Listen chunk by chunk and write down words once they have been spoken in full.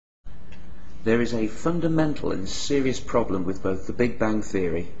There is a fundamental and serious problem with both the Big Bang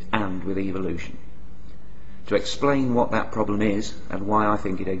Theory and with evolution. To explain what that problem is and why I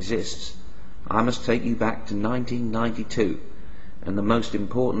think it exists, I must take you back to 1992 and the most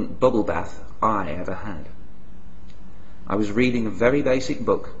important bubble bath I ever had. I was reading a very basic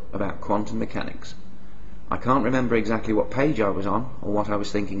book about quantum mechanics. I can't remember exactly what page I was on or what I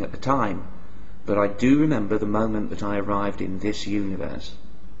was thinking at the time, but I do remember the moment that I arrived in this universe.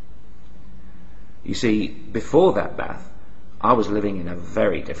 You see, before that bath, I was living in a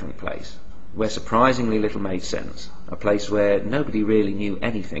very different place, where surprisingly little made sense, a place where nobody really knew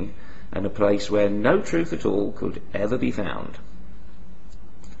anything, and a place where no truth at all could ever be found.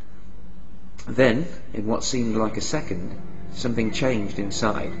 Then, in what seemed like a second, something changed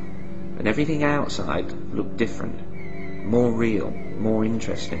inside, and everything outside looked different, more real, more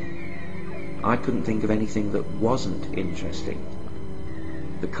interesting. I couldn't think of anything that wasn't interesting.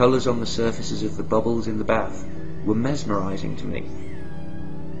 The colours on the surfaces of the bubbles in the bath were mesmerising to me.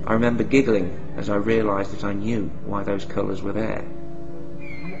 I remember giggling as I realised that I knew why those colours were there.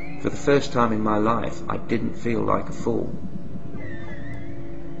 For the first time in my life, I didn't feel like a fool.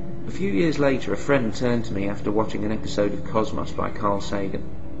 A few years later, a friend turned to me after watching an episode of Cosmos by Carl Sagan.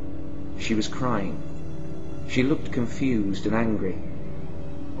 She was crying. She looked confused and angry.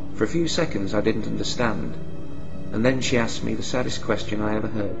 For a few seconds I didn't understand, and then she asked me the saddest question I ever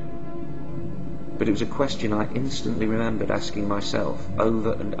heard. But it was a question I instantly remembered asking myself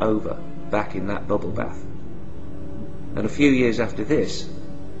over and over back in that bubble bath. And a few years after this,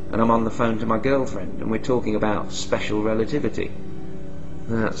 and I'm on the phone to my girlfriend and we're talking about special relativity.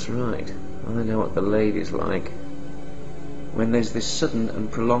 That's right, I know what the lady's like. When there's this sudden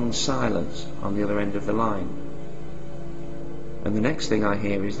and prolonged silence on the other end of the line. And the next thing I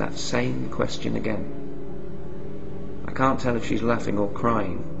hear is that same question again. I can't tell if she's laughing or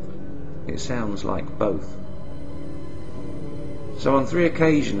crying. It sounds like both. So on 3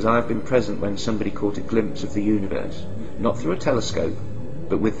 occasions I've been present when somebody caught a glimpse of the universe, not through a telescope,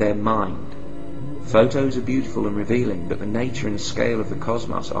 but with their mind. Photos are beautiful and revealing, but the nature and scale of the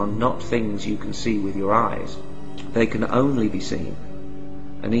cosmos are not things you can see with your eyes. They can only be seen,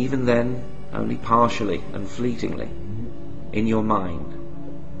 and even then, only partially and fleetingly, in your mind,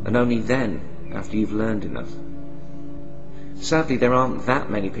 and only then after you've learned enough. Sadly, there aren't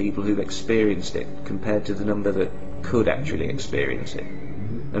that many people who've experienced it compared to the number that could actually experience it,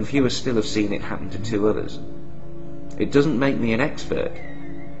 and fewer still have seen it happen to 2 others. It doesn't make me an expert,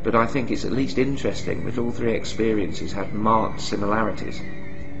 but I think it's at least interesting that all 3 experiences had marked similarities.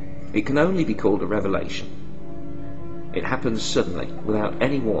 It can only be called a revelation. It happens suddenly, without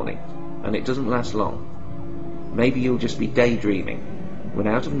any warning, and it doesn't last long. Maybe you'll just be daydreaming, when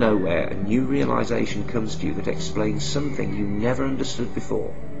out of nowhere a new realization comes to you that explains something you never understood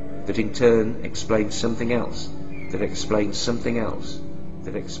before, that in turn explains something else, that explains something else,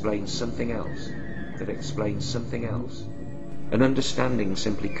 that explains something else, that explains something else. An understanding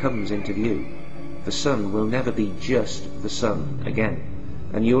simply comes into view. The sun will never be just the sun again,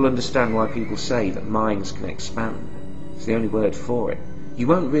 and you'll understand why people say that minds can expand. It's the only word for it. You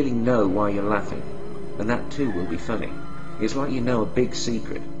won't really know why you're laughing, and that too will be funny. It's like you know a big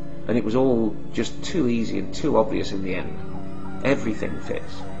secret, and it was all just too easy and too obvious in the end. Everything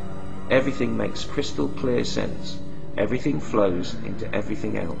fits. Everything makes crystal clear sense. Everything flows into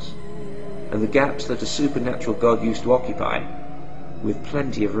everything else. And the gaps that a supernatural God used to occupy, with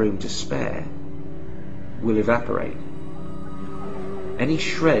plenty of room to spare, will evaporate. Any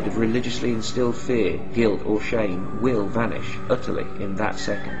shred of religiously instilled fear, guilt or shame will vanish utterly in that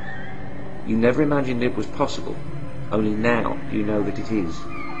second. You never imagined it was possible, only now you know that it is,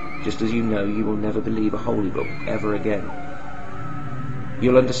 just as you know you will never believe a holy book ever again.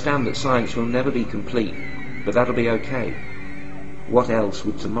 You'll understand that science will never be complete, but that'll be okay. What else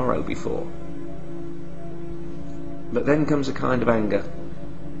would tomorrow be for? But then comes a kind of anger,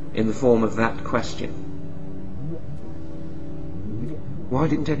 in the form of that question. Why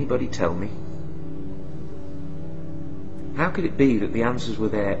didn't anybody tell me? How could it be that the answers were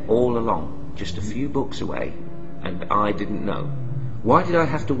there all along, just a few books away, and I didn't know? Why did I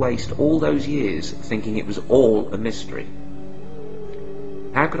have to waste all those years thinking it was all a mystery?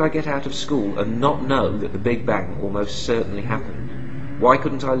 How could I get out of school and not know that the Big Bang almost certainly happened? Why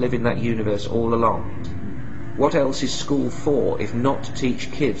couldn't I live in that universe all along? What else is school for if not to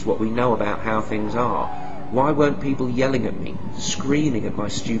teach kids what we know about how things are? Why weren't people yelling at me, screaming at my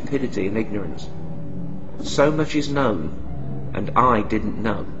stupidity and ignorance? So much is known, and I didn't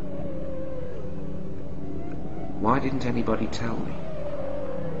know. Why didn't anybody tell me?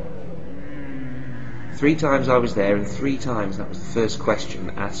 3 times I was there, and 3 times that was the first question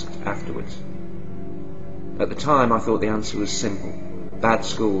asked afterwards. At the time I thought the answer was simple: bad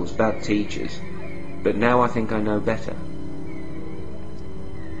schools, bad teachers. But now I think I know better.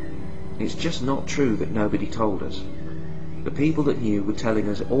 It's just not true that nobody told us. The people that knew were telling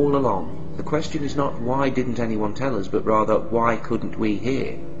us all along. The question is not why didn't anyone tell us, but rather why couldn't we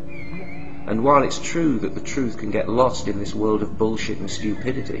hear? And while it's true that the truth can get lost in this world of bullshit and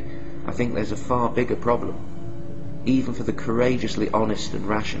stupidity, I think there's a far bigger problem, even for the courageously honest and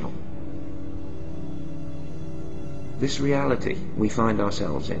rational. This reality we find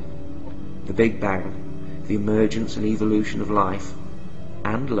ourselves in, the Big Bang, the emergence and evolution of life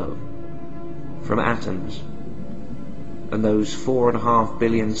and love from atoms, and those 4.5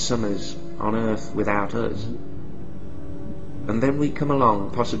 billion summers on Earth without us. And then we come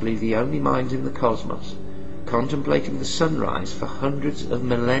along, possibly the only minds in the cosmos, contemplating the sunrise for hundreds of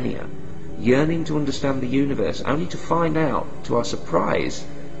millennia, yearning to understand the universe, only to find out, to our surprise,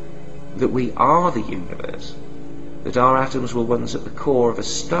 that we are the universe, that our atoms were once at the core of a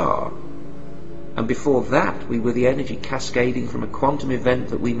star, and before that we were the energy cascading from a quantum event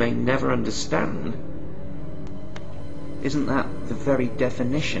that we may never understand. Isn't that the very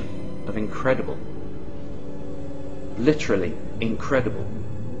definition of incredible? Literally incredible.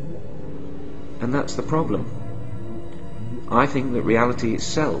 And that's the problem. I think that reality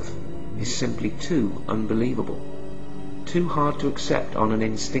itself is simply too unbelievable, too hard to accept on an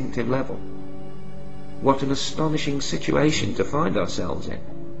instinctive level. What an astonishing situation to find ourselves in.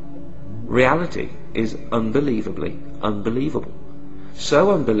 Reality is unbelievably unbelievable.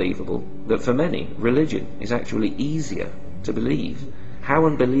 So unbelievable that for many, religion is actually easier to believe. How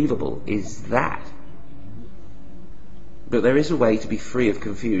unbelievable is that? But there is a way to be free of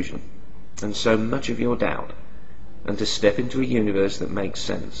confusion and so much of your doubt, and to step into a universe that makes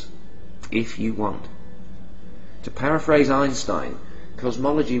sense, if you want. To paraphrase Einstein,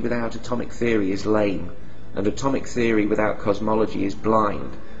 cosmology without atomic theory is lame, and atomic theory without cosmology is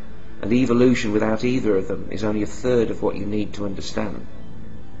blind, and evolution without either of them is only a third of what you need to understand.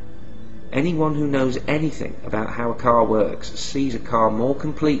 Anyone who knows anything about how a car works sees a car more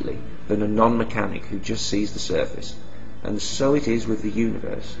completely than a non-mechanic who just sees the surface, and so it is with the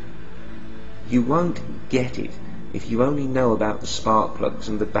universe. You won't get it if you only know about the spark plugs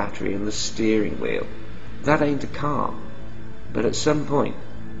and the battery and the steering wheel. That ain't a car. But at some point,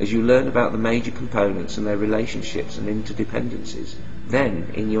 as you learn about the major components and their relationships and interdependencies,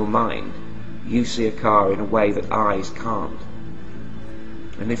 then, in your mind, you see a car in a way that eyes can't.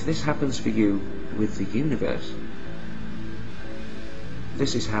 And if this happens for you with the universe,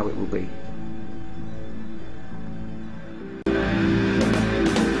 this is how it will be.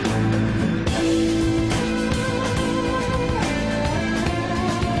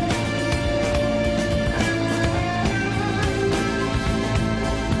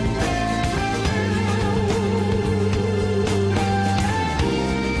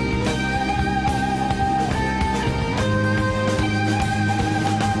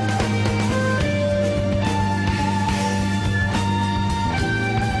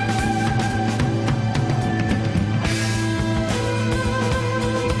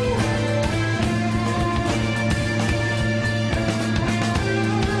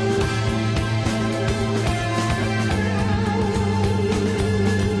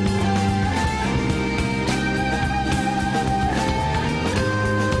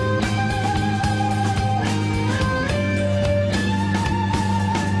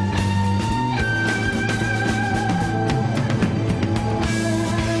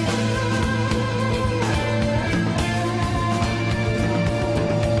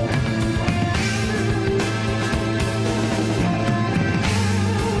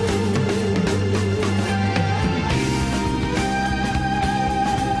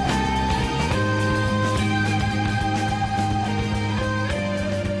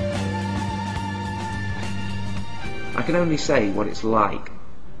 I can only say what it's like.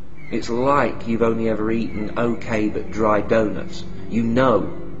 It's like you've only ever eaten okay but dry donuts. You know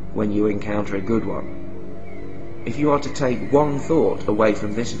when you encounter a good one. If you are to take one thought away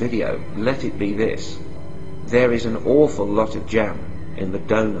from this video, let it be this: there is an awful lot of jam in the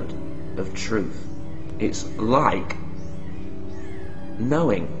donut of truth. It's like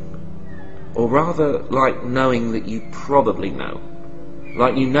knowing, or rather like knowing that you probably know.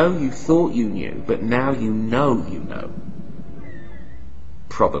 Like you know you thought you knew, but now you know you know.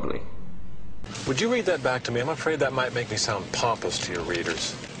 Probably. Would you read that back to me? I'm afraid that might make me sound pompous to your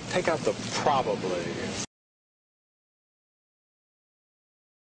readers. Take out the probably.